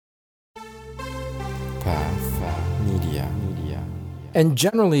Media. And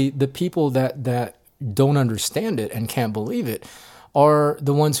generally, the people that don't understand it and can't believe it are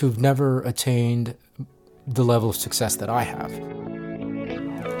the ones who've never attained the level of success that I have.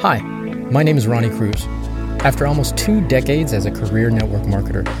 Hi, my name is Ronnie Cruz. After almost 2 decades as a career network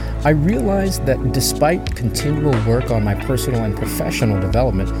marketer, I realized that despite continual work on my personal and professional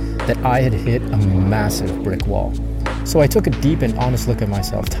development, that I had hit a massive brick wall. So I took a deep and honest look at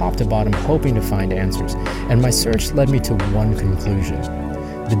myself, top to bottom, hoping to find answers. And my search led me to one conclusion.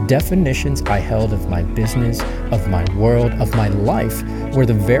 The definitions I held of my business, of my world, of my life were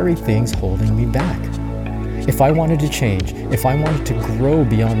the very things holding me back. If I wanted to change, if I wanted to grow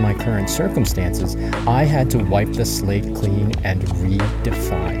beyond my current circumstances, I had to wipe the slate clean and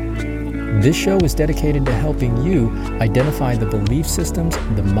redefine. This show is dedicated to helping you identify the belief systems,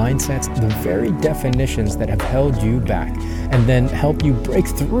 the mindsets, the very definitions that have held you back, and then help you break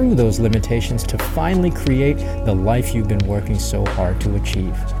through those limitations to finally create the life you've been working so hard to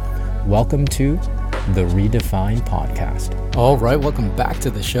achieve. Welcome to the Redefine Podcast. All right, welcome back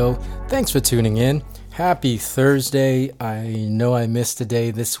to the show. Thanks for tuning in. Happy Thursday. I know I missed a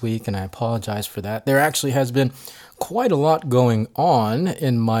day this week, and I apologize for that. There actually has been quite a lot going on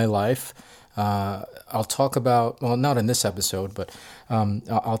in my life. I'll talk about, well, not in this episode, but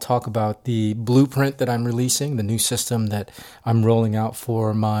I'll talk about the blueprint that I'm releasing, the new system that I'm rolling out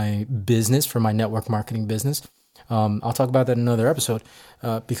for my business, for my network marketing business. I'll talk about that in another episode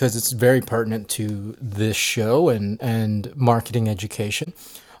because it's very pertinent to this show and marketing education.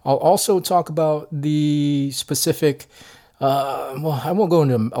 I'll also talk about the specific, I won't go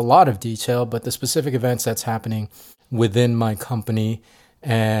into a lot of detail, but the specific events that's happening within my company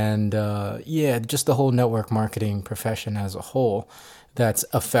and, just the whole network marketing profession as a whole that's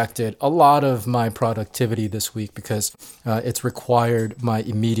affected a lot of my productivity this week because it's required my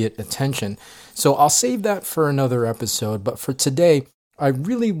immediate attention. So I'll save that for another episode. But for today, I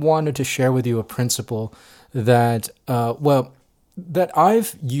really wanted to share with you a principle that, that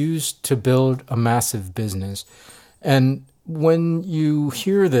I've used to build a massive business. And when you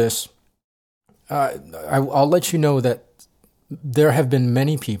hear this, I'll let you know that there have been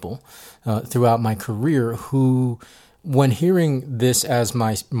many people throughout my career who, when hearing this as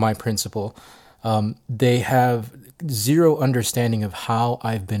my principle, they have zero understanding of how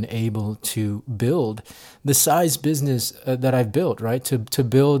I've been able to build the size business that I've built, right? To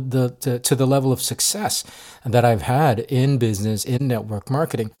build to the level of success that I've had in business, in network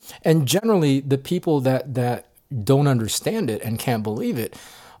marketing. And generally, the people that don't understand it and can't believe it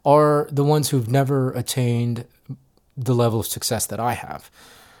are the ones who've never attained the level of success that I have.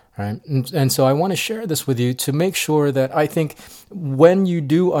 Right. And so I want to share this with you to make sure that I think when you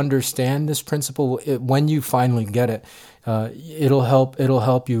do understand this principle, when you finally get it, it'll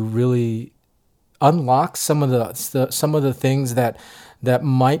help you really unlock some of the things that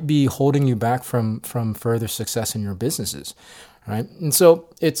might be holding you back from further success in your businesses. Right. And so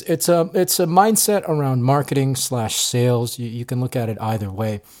it's a mindset around marketing / sales. You can look at it either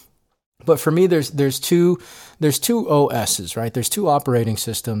way. But for me, there's two OSs, right? There's two operating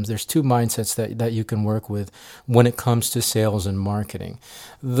systems. There's two mindsets that you can work with when it comes to sales and marketing.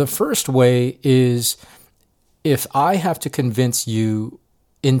 The first way is if I have to convince you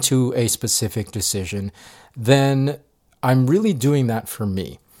into a specific decision, then I'm really doing that for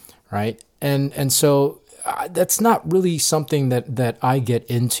me, right? And so that's not really something that I get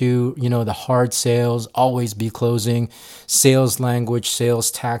into, the hard sales, always be closing, sales language, sales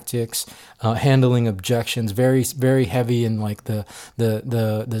tactics, handling objections, very, very heavy in like the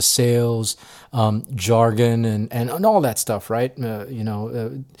sales jargon and all that stuff, right? NLP,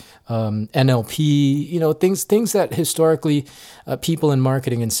 things that historically people in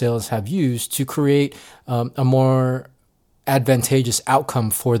marketing and sales have used to create a more advantageous outcome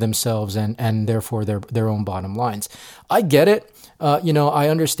for themselves and therefore their own bottom lines. I get it. I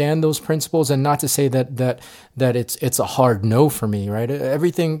understand those principles, and not to say that it's a hard no for me, right?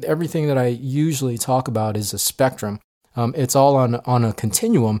 Everything that I usually talk about is a spectrum. It's all on a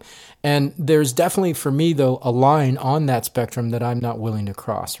continuum, and there's definitely for me though a line on that spectrum that I'm not willing to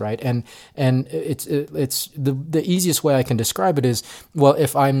cross, right? And it's the easiest way I can describe it is, well,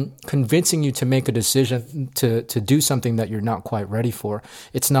 if I'm convincing you to make a decision to do something that you're not quite ready for,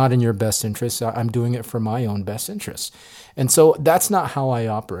 it's not in your best interest. I'm doing it for my own best interests, and so that's not how I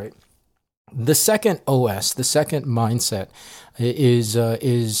operate. The second OS, the second mindset,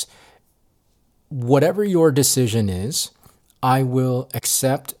 is whatever your decision is, I will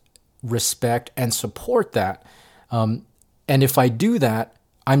accept, respect, and support that. And if I do that,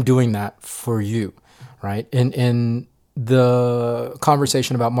 I'm doing that for you, right? And the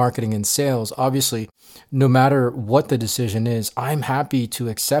conversation about marketing and sales, obviously, no matter what the decision is, I'm happy to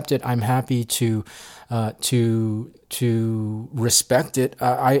accept it. I'm happy to respect it,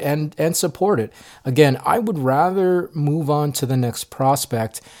 and support it. Again, I would rather move on to the next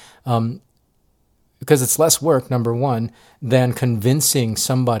prospect, because it's less work, number one, than convincing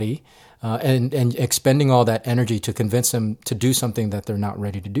somebody and expending all that energy to convince them to do something that they're not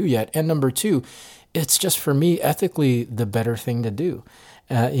ready to do yet. And number two, it's just, for me, ethically the better thing to do.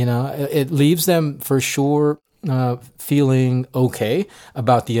 It leaves them for sure feeling okay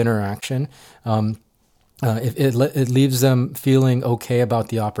about the interaction. It leaves them feeling okay about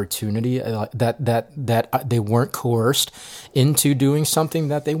the opportunity, that they weren't coerced into doing something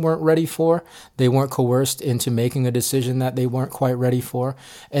that they weren't ready for. They weren't coerced into making a decision that they weren't quite ready for,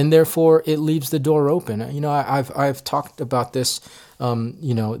 and therefore it leaves the door open. I've talked about this,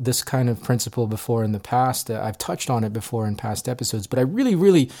 this kind of principle before in the past. I've touched on it before in past episodes, but I really,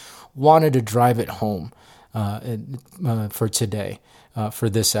 really wanted to drive it home for today. For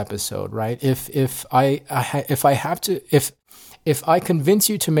this episode, right? If I convince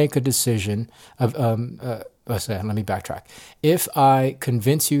you to make a decision of let me backtrack. If I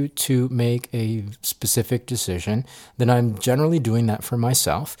convince you to make a specific decision, then I'm generally doing that for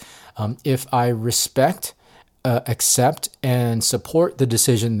myself. If I respect, accept, and support the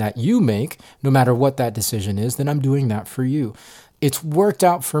decision that you make, no matter what that decision is, then I'm doing that for you. It's worked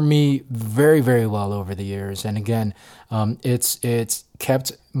out for me very, very well over the years, and again, it's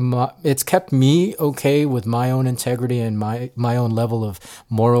kept me okay with my own integrity and my own level of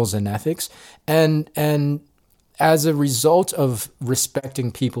morals and ethics, and as a result of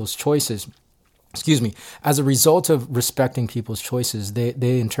respecting people's choices. As a result of respecting people's choices,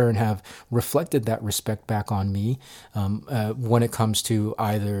 they in turn have reflected that respect back on me when it comes to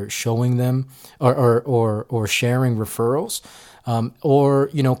either showing them or sharing referrals. Or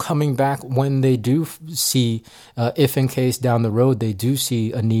coming back when they do see, if in case down the road they do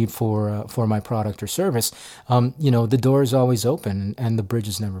see a need for my product or service, the door is always open and the bridge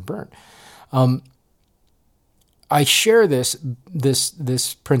is never burnt. I share this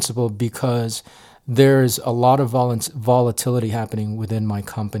principle because there's a lot of volatility happening within my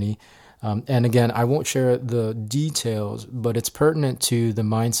company. And again, I won't share the details, but it's pertinent to the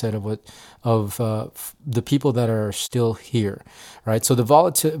mindset of the people that are still here, right? So the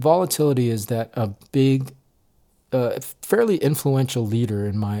volatility is that a big, fairly influential leader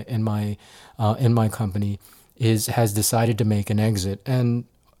in my company has decided to make an exit, and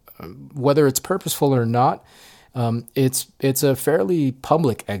whether it's purposeful or not, it's a fairly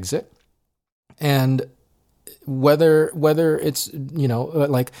public exit, and whether it's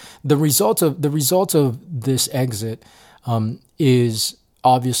like the result of this exit is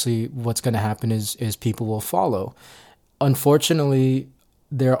obviously what's going to happen is people will follow. Unfortunately,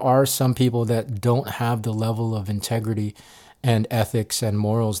 there are some people that don't have the level of integrity and ethics and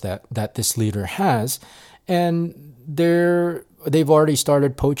morals that this leader has, and they've already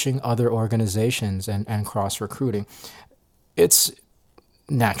started poaching other organizations and cross recruiting. It's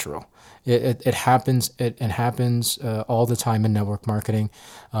natural. It happens. It happens all the time in network marketing.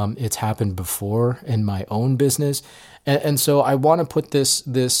 It's happened before in my own business, and so I want to put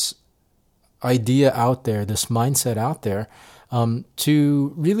this idea out there, this mindset out there,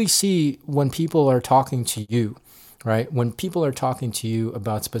 to really see when people are talking to you, right? When people are talking to you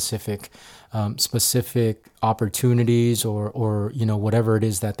about specific opportunities or whatever it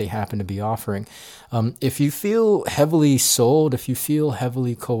is that they happen to be offering. If you feel heavily sold, if you feel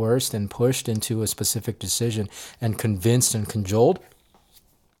heavily coerced and pushed into a specific decision and convinced and cajoled,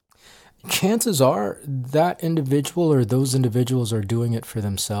 chances are that individual or those individuals are doing it for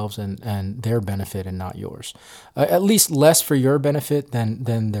themselves and their benefit and not yours. At least less for your benefit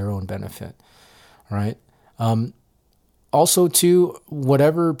than their own benefit, right? Also, too,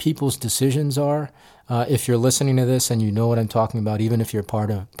 whatever people's decisions are, if you're listening to this and you know what I'm talking about, even if you're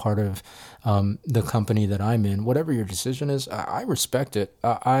part of the company that I'm in, whatever your decision is, I respect it.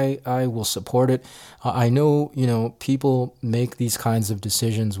 I will support it. I know, people make these kinds of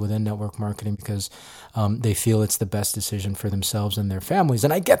decisions within network marketing because they feel it's the best decision for themselves and their families,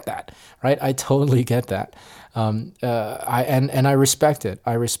 and I get that, right? I totally get that. I respect it.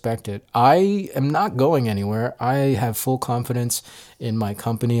 I respect it. I am not going anywhere. I have full confidence in my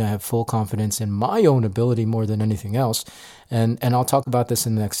company. I have full confidence in my own ability more than anything else. And I'll talk about this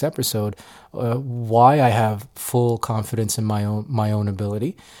in the next episode, why I have full confidence in my own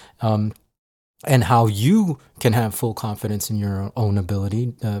ability. and how you can have full confidence in your own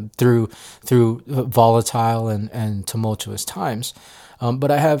ability through volatile and tumultuous times.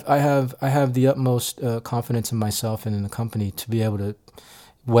 But I have the utmost confidence in myself and in the company to be able to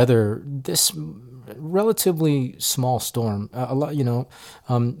weather this relatively small storm. A lot,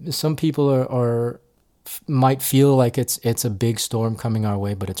 some people might feel like it's a big storm coming our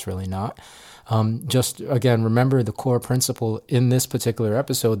way, but it's really not. Just again, remember the core principle in this particular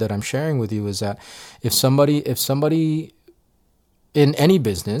episode that I'm sharing with you is that if somebody in any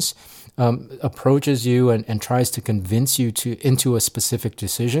business approaches you and tries to convince you into a specific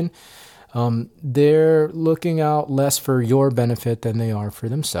decision, they're looking out less for your benefit than they are for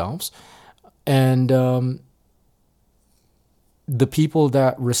themselves. And the people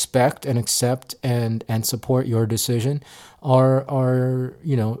that respect and accept and support your decision are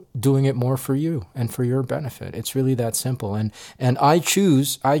doing it more for you and for your benefit. It's really that simple. And I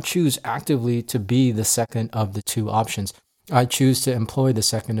choose actively to be the second of the two options. I choose to employ the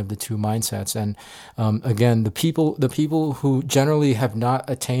second of the two mindsets. And again, the people who generally have not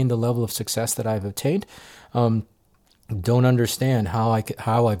attained the level of success that I've attained don't understand how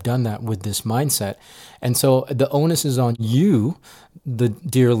I've done that with this mindset. And so the onus is on you, the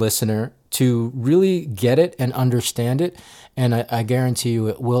dear listener, to really get it and understand it. And I guarantee you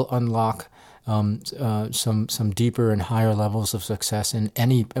it will unlock some deeper and higher levels of success in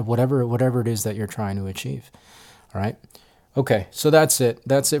whatever it is that you're trying to achieve. All right. Okay, so that's it.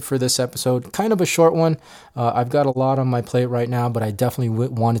 That's it for this episode. Kind of a short one. I've got a lot on my plate right now, but I definitely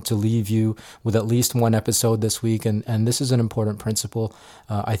wanted to leave you with at least one episode this week. And this is an important principle.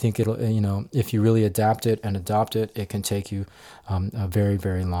 I think it'll, if you really adapt it and adopt it, it can take you a very,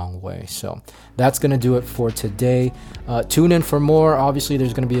 very long way. So that's going to do it for today. Tune in for more. Obviously,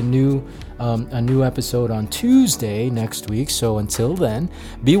 there's going to be a new episode on Tuesday next week. So until then,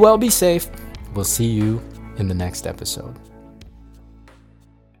 be well, be safe. We'll see you in the next episode.